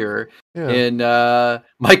King Jr. in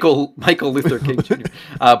Michael Luther King Jr.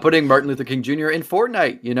 Putting Martin Luther King Jr. in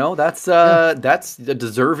Fortnite. You know, that's a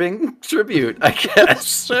deserving tribute, I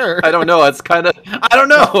guess. Sure. I don't know. It's kind of I don't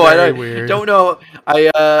know. Very weird. Don't know.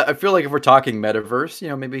 I feel like if we're talking metaverse, you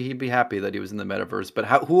know, maybe he'd be happy that he was in the metaverse. But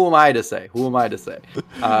who am I to say? Who am I to say?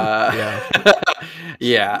 We're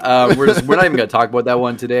not even gonna talk about that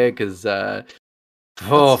one today because.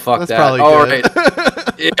 Fuck that! All right,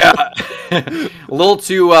 yeah, a little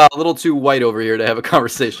too white over here to have a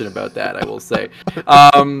conversation about that, I will say.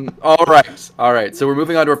 All right. So we're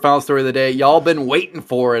moving on to our final story of the day. Y'all been waiting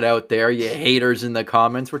for it out there, you haters in the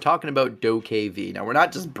comments. We're talking about DokeV. Now we're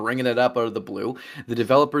not just bringing it up out of the blue. The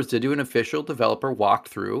developers did do an official developer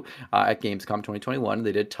walkthrough at Gamescom 2021.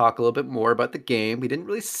 They did talk a little bit more about the game. We didn't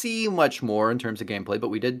really see much more in terms of gameplay, but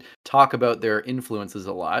we did talk about their influences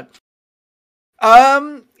a lot.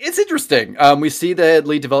 It's interesting. We see the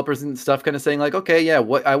lead developers and stuff kind of saying like, okay, yeah,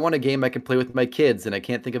 I want a game I can play with my kids, and I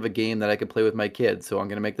can't think of a game that I can play with my kids, so I'm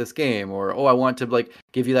gonna make this game. Or, I want to like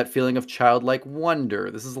give you that feeling of childlike wonder.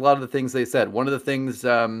 This is a lot of the things they said. One of the things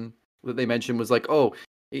that they mentioned was like,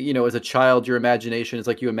 you know, as a child, your imagination is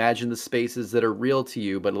like you imagine the spaces that are real to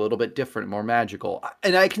you, but a little bit different, more magical.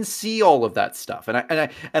 And I can see all of that stuff, and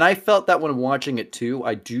I felt that when watching it too.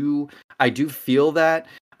 I do feel that.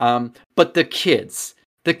 But the kids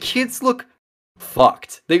look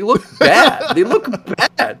fucked. They look bad. They look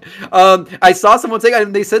bad. I saw someone say,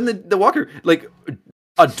 they said in the walker, like,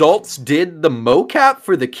 adults did the mocap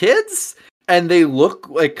for the kids, and they look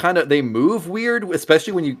like they move weird,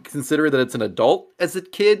 especially when you consider that it's an adult as a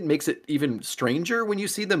kid. Makes it even stranger when you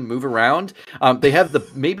see them move around. They have I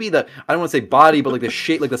don't want to say body, but like the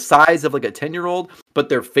shape, like the size of like a 10-year-old, but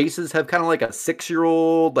their faces have kind of like a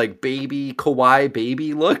 6-year-old, like baby, kawaii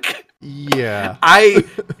baby look. Yeah.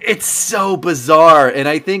 It's so bizarre. And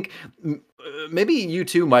I think maybe you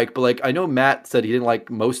too, Mike, but like, I know Matt said he didn't like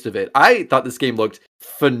most of it. I thought this game looked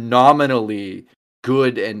phenomenally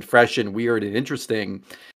good and fresh and weird and interesting,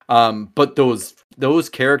 but those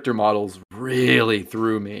character models really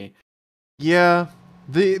threw me. Yeah,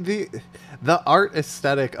 the art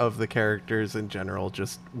aesthetic of the characters in general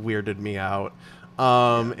just weirded me out.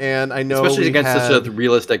 And I know especially against such a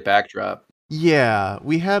realistic backdrop. Yeah,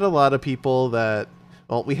 we had a lot of people that.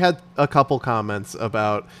 Well, we had a couple comments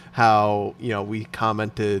about how, you know, we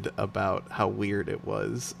commented about how weird it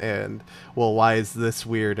was, and, well, why is this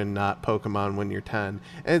weird and not Pokemon when you're 10?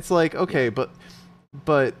 And it's like, okay, but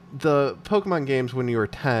the Pokemon games when you were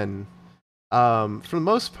 10, for the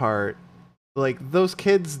most part, like, those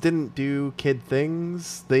kids didn't do kid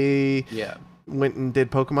things. They went and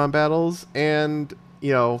did Pokemon battles, and,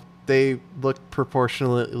 you know, they looked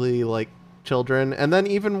proportionately like children. And then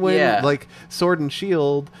even when like Sword and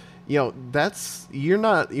Shield, you know, you're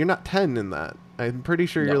not 10 in that. I'm pretty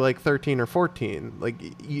sure you're like 13 or 14. Like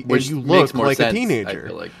you look like a teenager. I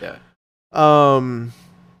feel like,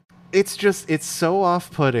 it's so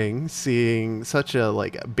off-putting seeing such a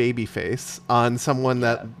like baby face on someone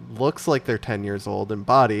that looks like they're 10 years old in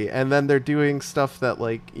body, and then they're doing stuff that,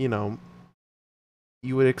 like, you know,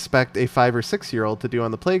 you would expect a 5 or 6-year-old to do on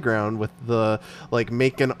the playground, with the like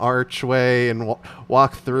make an archway and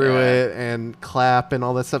walk through it and clap and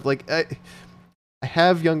all that stuff. Like I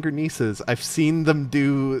have younger nieces. I've seen them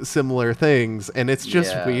do similar things, and it's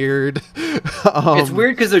just weird. It's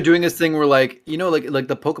weird because they're doing this thing where, like, you know, like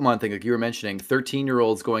the Pokemon thing, like you were mentioning,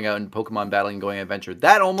 13-year-olds going out and Pokemon battling and going on adventure.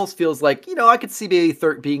 That almost feels like, you know, I could see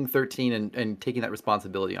being 13 and taking that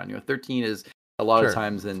responsibility on you. 13 is a lot of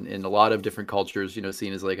times in a lot of different cultures, you know,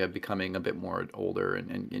 seen as like becoming a bit more older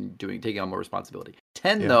and taking on more responsibility.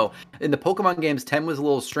 10 though, in the Pokemon games, 10 was a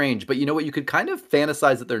little strange, but you know what? You could kind of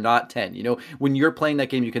fantasize that they're not 10. You know, when you're playing that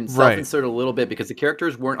game, you can self-insert a little bit because the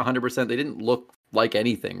characters weren't 100%. They didn't look like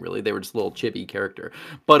anything really. They were just a little chibi character,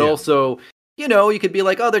 but also, you know, you could be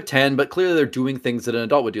like, oh, they're 10, but clearly they're doing things that an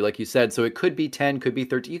adult would do, like you said. So it could be 10, could be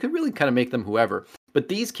 13. You could really kind of make them whoever. But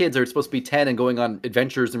these kids are supposed to be 10 and going on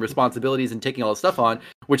adventures and responsibilities and taking all this stuff on,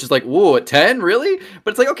 which is like, whoa, at 10? Really?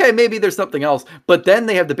 But it's like, okay, maybe there's something else. But then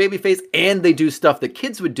they have the baby face and they do stuff that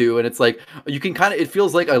kids would do. And it's like, you can kind of, it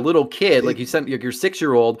feels like a little kid, like you sent your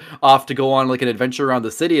 6-year-old off to go on like an adventure around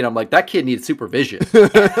the city. And I'm like, that kid needs supervision.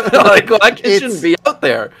 Like, well, that kid shouldn't be out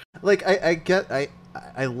there. Like,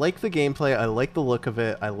 I like the gameplay. I like the look of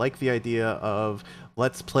it. I like the idea of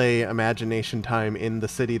let's play imagination time in the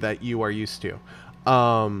city that you are used to.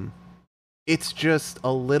 it's just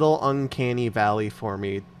a little uncanny valley for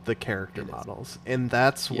me, the character models, and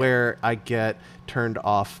that's where I get turned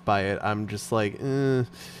off by it. I'm just like,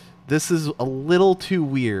 this is a little too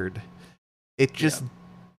weird. It just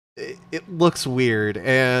it looks weird,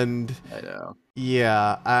 and I know.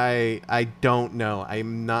 Yeah, I don't know.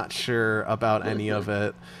 I'm not sure about any of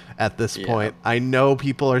it at this point. I know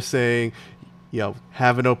people are saying,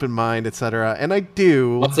 have an open mind, etc. And I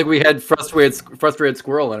do. Well, it's like we had frustrated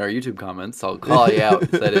squirrel in our YouTube comments. I'll call you out.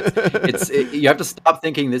 Said you have to stop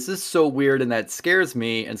thinking this is so weird and that scares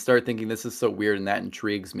me, and start thinking this is so weird and that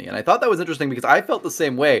intrigues me. And I thought that was interesting because I felt the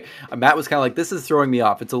same way. Matt was kind of like, this is throwing me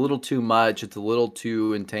off. It's a little too much. It's a little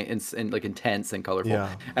too intense and colorful.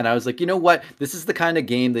 Yeah. And I was like, you know what? This is the kind of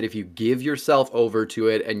game that if you give yourself over to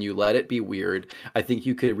it and you let it be weird, I think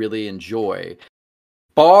you could really enjoy.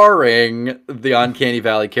 Barring the Uncanny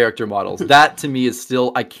Valley character models, that to me is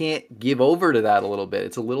still, I can't give over to that a little bit.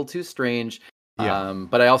 It's a little too strange.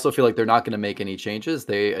 But I also feel like they're not going to make any changes.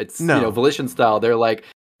 Volition style. They're like,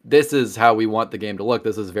 this is how we want the game to look.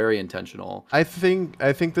 This is very intentional. I think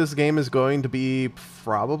this game is going to be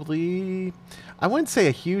probably, I wouldn't say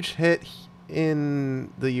a huge hit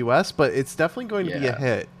in the US, but it's definitely going to be a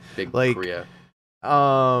hit. Big like Korea.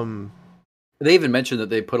 They even mentioned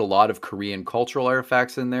that they put a lot of Korean cultural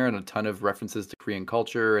artifacts in there and a ton of references to Korean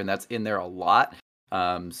culture, and that's in there a lot.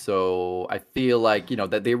 So I feel like,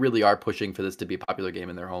 that they really are pushing for this to be a popular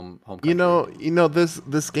game in their home country.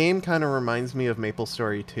 This game kind of reminds me of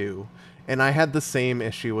MapleStory 2. And I had the same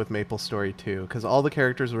issue with MapleStory 2 because all the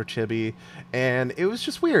characters were chibi, and it was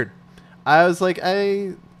just weird. I was like,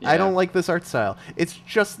 I don't like this art style. It's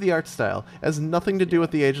just the art style. It has nothing to do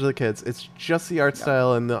with the age of the kids. It's just the art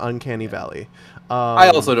style in the Uncanny Valley. I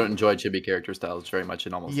also don't enjoy chibi character styles very much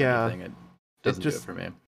in almost anything. It doesn't do it for me.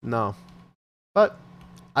 No. But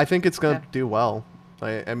I think it's going to do well.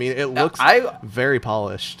 I mean, it looks very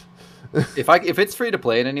polished. If it's free to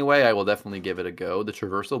play in any way, I will definitely give it a go. The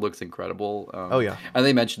traversal looks incredible. And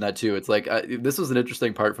they mentioned that too. It's like this was an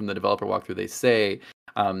interesting part from the developer walkthrough. They say,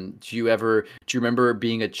 do you remember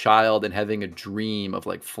being a child and having a dream of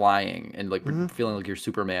like flying and like feeling like you're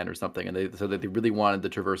Superman or something? And they said that they really wanted the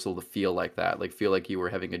traversal to feel like that, like feel like you were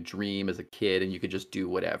having a dream as a kid and you could just do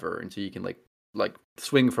whatever, and so you can like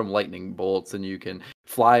swing from lightning bolts and you can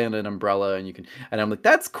fly in an umbrella and I'm like,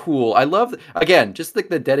 that's cool. I love, again, just like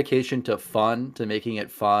the dedication to fun, to making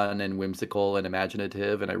it fun and whimsical and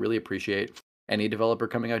imaginative. And I really appreciate any developer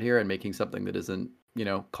coming out here and making something that isn't,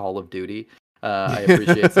 Call of Duty. I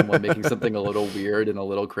appreciate someone making something a little weird and a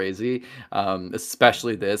little crazy,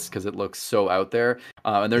 especially this because it looks so out there,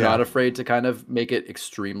 and they're not afraid to kind of make it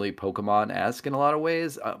extremely Pokemon-esque in a lot of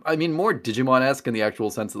ways. I mean, more Digimon-esque in the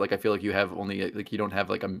actual sense that like I feel like you have only like you don't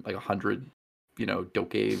have like 100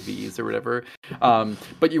 Dokey-Vs or whatever,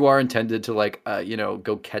 but you are intended to like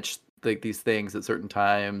go catch like these things at certain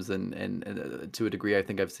times and to a degree I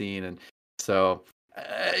think I've seen, and so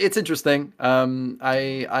it's interesting.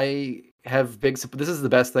 I have this is the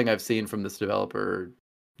best thing I've seen from this developer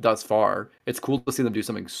thus far. It's cool to see them do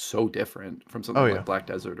something so different from something like Black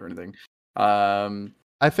Desert or anything.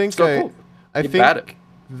 I think cool. I think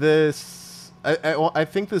this I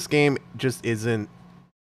think this game just isn't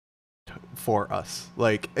for us.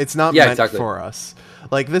 Like it's not meant for us.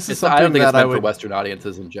 Like this is something I don't think that it's meant I would for Western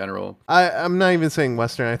audiences in general. I'm not even saying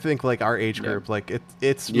Western. I think like our age group, like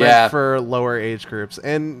it's meant for lower age groups,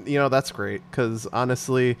 and that's great because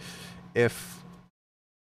honestly, if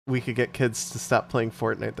we could get kids to stop playing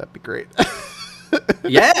Fortnite, that'd be great.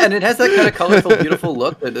 Yeah, and it has that kind of colorful, beautiful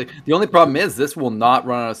look. The only problem is this will not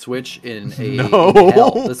run on a Switch in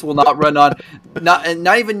hell. This will not run on not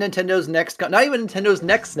even Nintendo's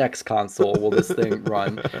next console will this thing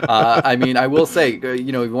run. I mean, I will say, if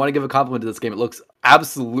you want to give a compliment to this game, it looks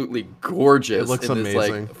absolutely gorgeous. It looks in amazing. This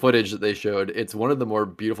like footage that they showed. It's one of the more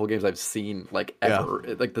beautiful games I've seen like ever.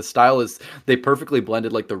 Like the style is, they perfectly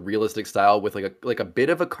blended like the realistic style with like a bit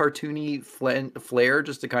of a cartoony flair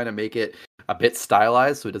just to kind of make it a bit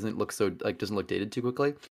stylized so it doesn't look dated too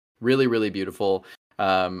quickly. Really, really beautiful.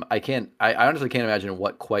 I honestly can't imagine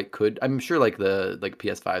what quite could. I'm sure like the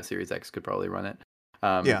PS5 Series X could probably run it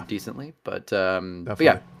decently, but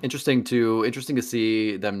yeah, interesting to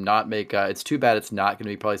see them not make it's too bad it's not going to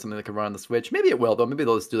be probably something that can run on the Switch. Maybe it will though. Maybe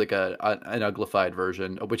they'll just do like an uglified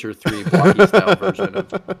version, a Witcher 3 blocky style version of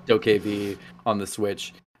Dokey-V on the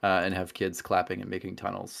Switch, and have kids clapping and making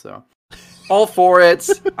tunnels. So all for it.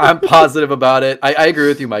 I'm positive about it. I agree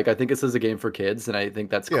with you, Mike. I think this is a game for kids, and I think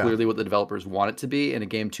that's clearly what the developers want it to be, and a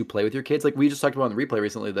game to play with your kids. Like we just talked about on the replay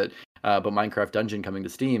recently that about Minecraft Dungeon coming to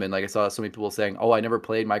Steam, and like I saw so many people saying, "Oh, I never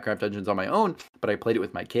played Minecraft Dungeons on my own, but I played it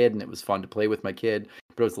with my kid, and it was fun to play with my kid."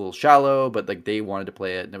 but it was a little shallow, but like they wanted to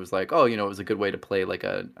play it, and it was like, oh, it was a good way to play like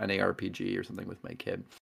an ARPG or something with my kid.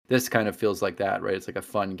 This kind of feels like that, right? It's like a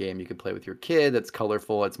fun game you could play with your kid. That's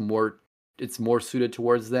colorful. It's more suited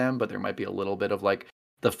towards them, but there might be a little bit of like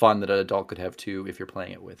the fun that an adult could have too if you're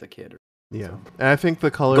playing it with a kid. Yeah, and I think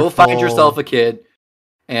the colorful. Go find yourself a kid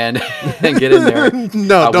and get in there.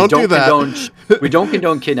 No, don't do that. We don't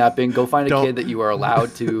condone kidnapping. Go find a kid that you are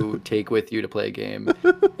allowed to take with you to play a game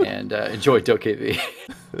and enjoy DokeV.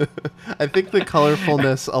 I think the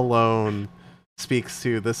colorfulness alone speaks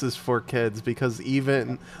to this is for kids, because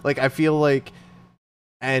even like I feel like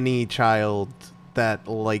any child that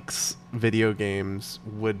likes video games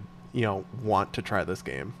would want to try this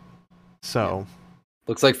game. So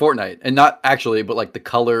looks like Fortnite, and not actually, but like the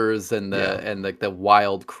colors and and like the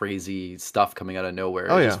wild crazy stuff coming out of nowhere.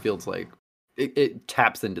 It just feels like it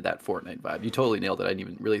taps into that Fortnite vibe. You totally nailed it. I didn't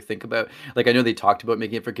even really think about, like, I know they talked about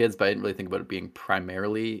making it for kids, but I didn't really think about it being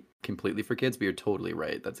primarily completely for kids. But you're totally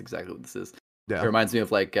right. That's exactly what this is. Yeah. It reminds me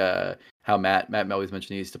of like how Matt always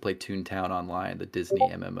mentioned he used to play Toontown Online, the Disney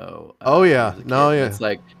MMO. It's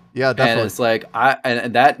like, yeah, definitely. And it's like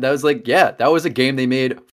that was like, yeah, that was a game they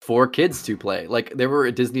made for kids to play. Like there were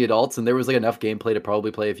Disney adults, and there was like enough gameplay to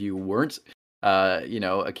probably play if you weren't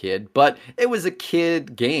a kid, but it was a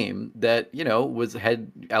kid game that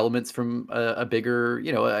had elements from a bigger a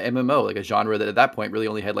MMO, like a genre that at that point really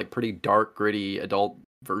only had like pretty dark, gritty adult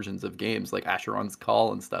versions of games like Asheron's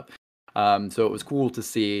Call and stuff. So it was cool to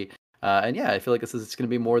see, and yeah, I feel like this is going to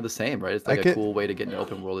be more of the same, right? It's like a cool way to get into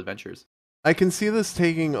open world adventures. I can see this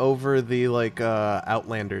taking over the like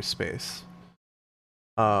Outlander space.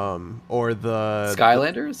 Or the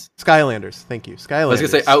Skylanders. Thank you, Skylanders. I was gonna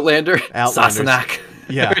say Outlander. Sassenach.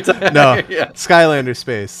 Yeah, no, Skylander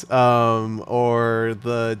space. Or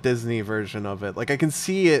the Disney version of it. Like I can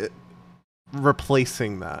see it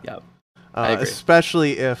replacing that. Yeah,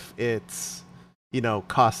 especially if it's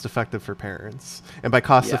cost effective for parents. And by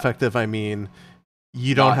cost effective, I mean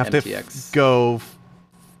you don't have MTX. To go.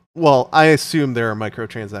 Well, I assume there are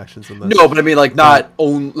microtransactions in this. No, but I mean, like, not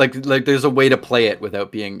own like there's a way to play it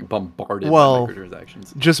without being bombarded by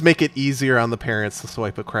microtransactions. Just make it easier on the parents to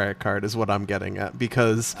swipe a credit card is what I'm getting at,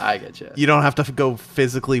 because I get you. You don't have to go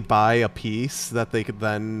physically buy a piece that they could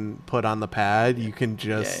then put on the pad. You can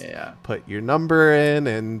just put your number in,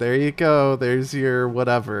 and there you go. There's your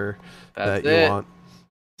whatever that you want.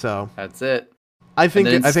 So that's it. I think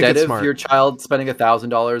it's smart. Instead of your child spending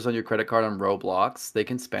 $1,000 on your credit card on Roblox, they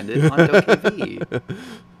can spend it on DokeV.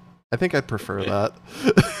 I think I'd prefer that.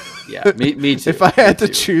 Yeah, me too. If I had to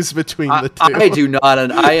choose between the two, I do not,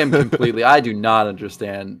 and I do not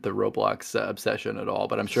understand the Roblox obsession at all.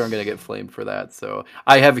 But I'm sure I'm going to get flamed for that. So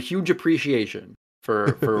I have a huge appreciation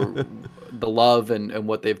for the love and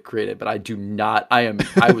what they've created. But I do not. I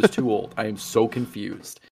was too old. I am so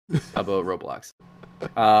confused about Roblox.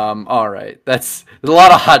 All right, there's a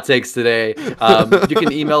lot of hot takes today. You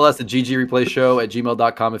can email us at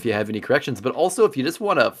ggreplayshow@gmail.com if you have any corrections, but also if you just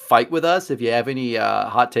want to fight with us, if you have any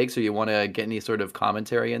hot takes or you want to get any sort of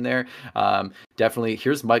commentary in there, definitely.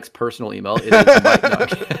 Here's Mike's personal email. It is Mike.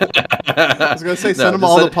 I was gonna say send them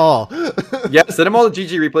all to Paul. Yeah, send them all to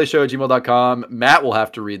ggreplayshow@gmail.com. Matt will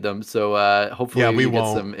have to read them, so hopefully we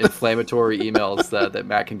get some inflammatory emails that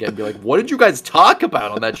Matt can get and be like, "What did you guys talk about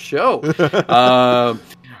on that show?"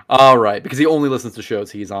 All right, because he only listens to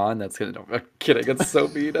shows he's on. That's gonna. No, I'm kidding. That's so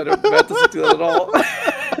mean. I don't Matt doesn't do that at all.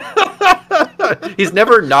 He's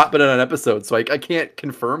never not been on an episode, so I can't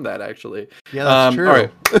confirm that actually. Yeah, that's true. All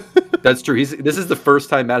right, that's true. This is the first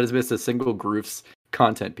time Matt has missed a single Groofs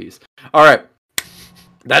content piece. All right.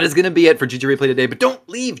 That is going to be it for GG Replay today, but don't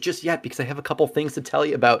leave just yet because I have a couple things to tell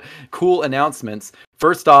you about cool announcements.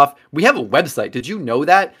 First off, we have a website. Did you know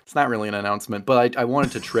that? It's not really an announcement, but I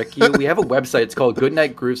wanted to trick you. We have a website. It's called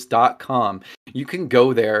goodnightgroofs.com. You can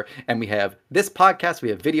go there, and we have this podcast, we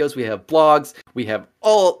have videos, we have blogs, we have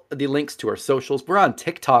all the links to our socials. We're on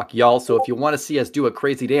TikTok, y'all, so if you want to see us do a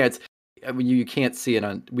crazy dance, I mean, you can't see it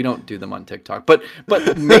we don't do them on TikTok, but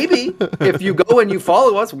maybe if you go and you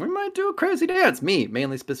follow us, we might do a crazy dance.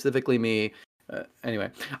 Specifically me.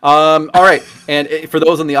 Anyway. All right. And for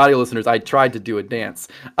those on the audio listeners, I tried to do a dance.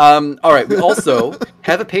 All right. We also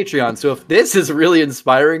have a Patreon. So if this is really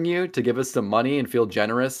inspiring you to give us some money and feel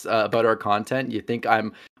generous about our content, you think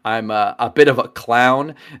I'm a bit of a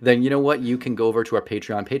clown, then you know what? You can go over to our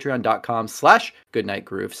Patreon,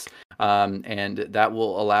 patreon.com/goodnightgroofs. And that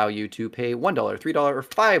will allow you to pay $1, $3, or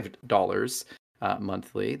 $5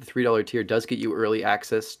 monthly. The $3 tier does get you early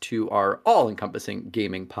access to our all-encompassing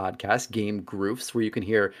gaming podcast, Game Groofs, where you can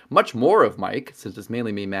hear much more of Mike, since it's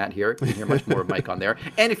mainly me, Matt, here. You can hear much more of Mike on there.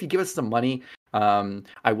 And if you give us some money,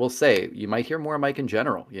 I will say you might hear more of Mike in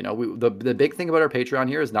general. You know, the big thing about our Patreon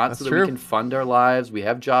here is not so that we can fund our lives. We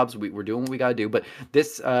have jobs. We're doing what we gotta do. But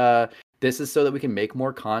this is so that we can make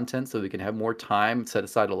more content, so we can have more time, set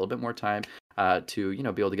aside a little bit more time to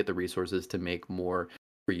be able to get the resources to make more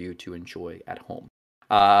for you to enjoy at home.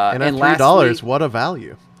 And at $3, what a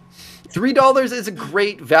value! $3 is a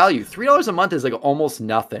great value. $3 a month is like almost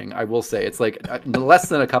nothing. I will say it's like less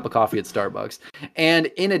than a cup of coffee at Starbucks. And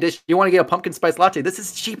in addition, you want to get a pumpkin spice latte. This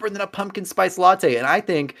is cheaper than a pumpkin spice latte, and I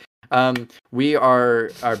think we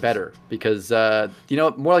are better because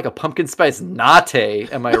more like a pumpkin spice latte.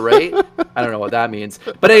 Am I right? I don't know what that means,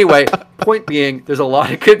 but anyway, point being, there's a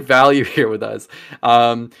lot of good value here with us,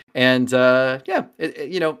 it's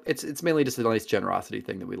mainly just a nice generosity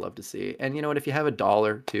thing that we love to see. And you know what? If you have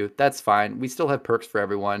 $1 too, that's fine. We still have perks for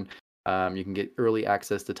everyone. You can get early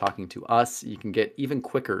access to talking to us. You can get even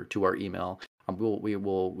quicker to our email. We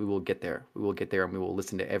will get there. We will get there, and we will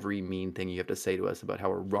listen to every mean thing you have to say to us about how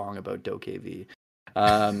we're wrong about DokeV.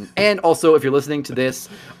 And also, if you're listening to this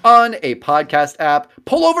on a podcast app,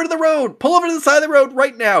 pull over to the road. Pull over to the side of the road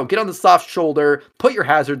right now. Get on the soft shoulder, put your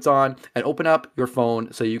hazards on, and open up your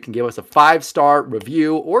phone so you can give us a 5-star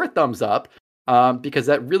review or a thumbs up. Because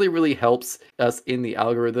that really, really helps us in the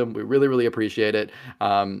algorithm. We really, really appreciate it.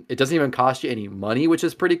 It doesn't even cost you any money, which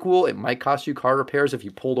is pretty cool. It might cost you car repairs if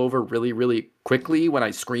you pulled over really, really quickly when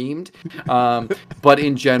I screamed. But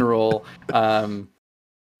in general,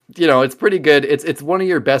 it's pretty good. It's one of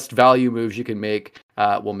your best value moves you can make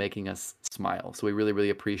while making us smile. So we really,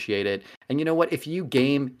 really appreciate it. And you know what? If you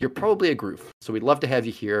game, you're probably a Groof. So we'd love to have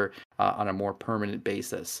you here on a more permanent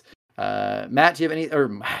basis. Matt, do you have any? Or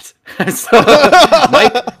Matt? Mike.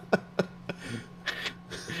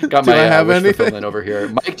 Got my wish fulfillment over here.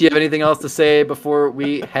 Mike, do you have anything else to say before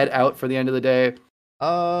we head out for the end of the day?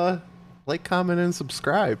 Like, comment, and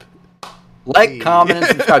subscribe. Like, comment, and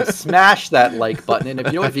subscribe. Smash that like button. And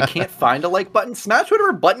if you can't find a like button, smash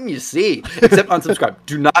whatever button you see. Except unsubscribe.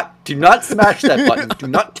 Do not smash that button. Do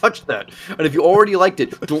not touch that. And if you already liked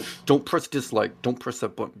it, don't press dislike. Don't press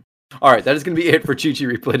that button. All right, that is going to be it for GG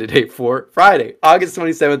Replay today for Friday, August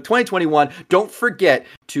 27th, 2021. Don't forget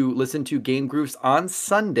to listen to Game Groofs on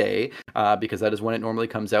Sunday because that is when it normally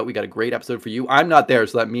comes out. We got a great episode for you. I'm not there,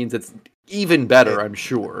 so that means it's even better, I'm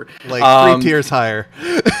sure. Like 3 tiers higher.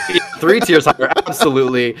 3 tiers higher,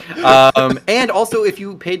 absolutely. And also, if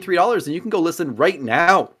you paid $3, then you can go listen right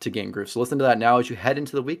now to Game Groofs. So listen to that now as you head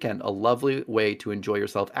into the weekend. A lovely way to enjoy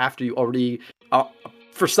yourself after you already,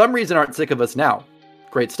 for some reason, aren't sick of us now.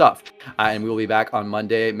 Great stuff. And we will be back on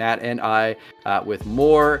Monday, Matt and I, with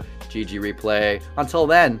more GG Replay. Until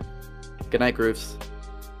then, good night, Groofs.